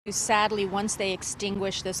Sadly, once they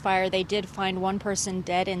extinguished this fire, they did find one person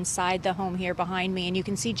dead inside the home here behind me, and you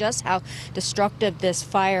can see just how destructive this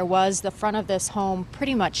fire was. The front of this home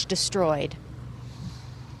pretty much destroyed.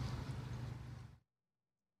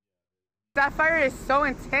 That fire is so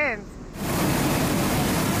intense.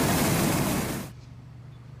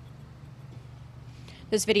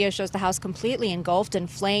 This video shows the house completely engulfed in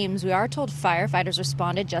flames. We are told firefighters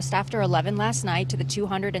responded just after 11 last night to the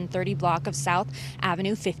 230 block of South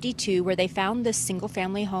Avenue 52, where they found this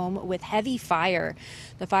single-family home with heavy fire.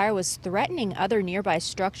 The fire was threatening other nearby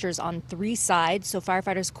structures on 3 sides, so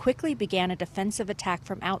firefighters quickly began a defensive attack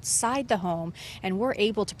from outside the home and were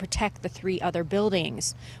able to protect the 3 other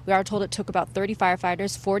buildings. We are told it took about 30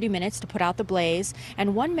 firefighters 40 minutes to put out the blaze,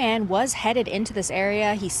 and one man was headed into this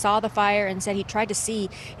area. He saw the fire and said he tried to see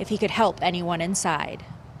if he could help anyone inside.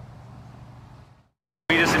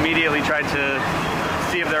 We just immediately tried to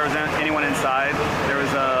see if there was anyone inside. There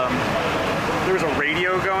was a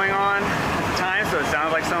radio going on at the time, so it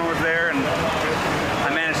sounded like someone was there, and I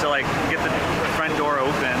managed to get the front door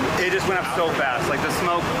open. It just went up so fast. Like, the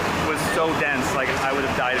smoke was so dense, like I would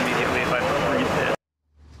have died immediately if I breathed it.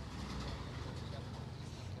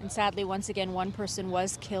 And sadly, once again, one person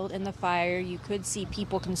was killed in the fire. You could see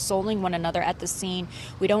people consoling one another at the scene.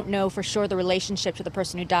 We don't know for sure the relationship to the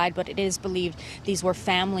person who died, but it is believed these were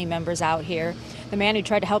family members out here. The man who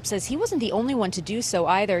tried to help says he wasn't the only one to do so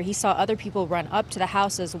either. He saw other people run up to the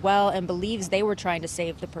house as well and believes they were trying to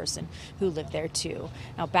save the person who lived there too.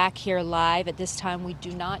 Now, back here live at this time, we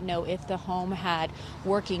do not know if the home had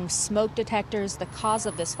working smoke detectors. The cause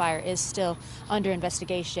of this fire is still under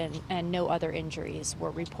investigation, and no other injuries were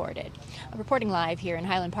reported. Reporting live here in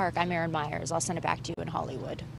Highland Park, I'm Erin. I'll send it back to you in Hollywood.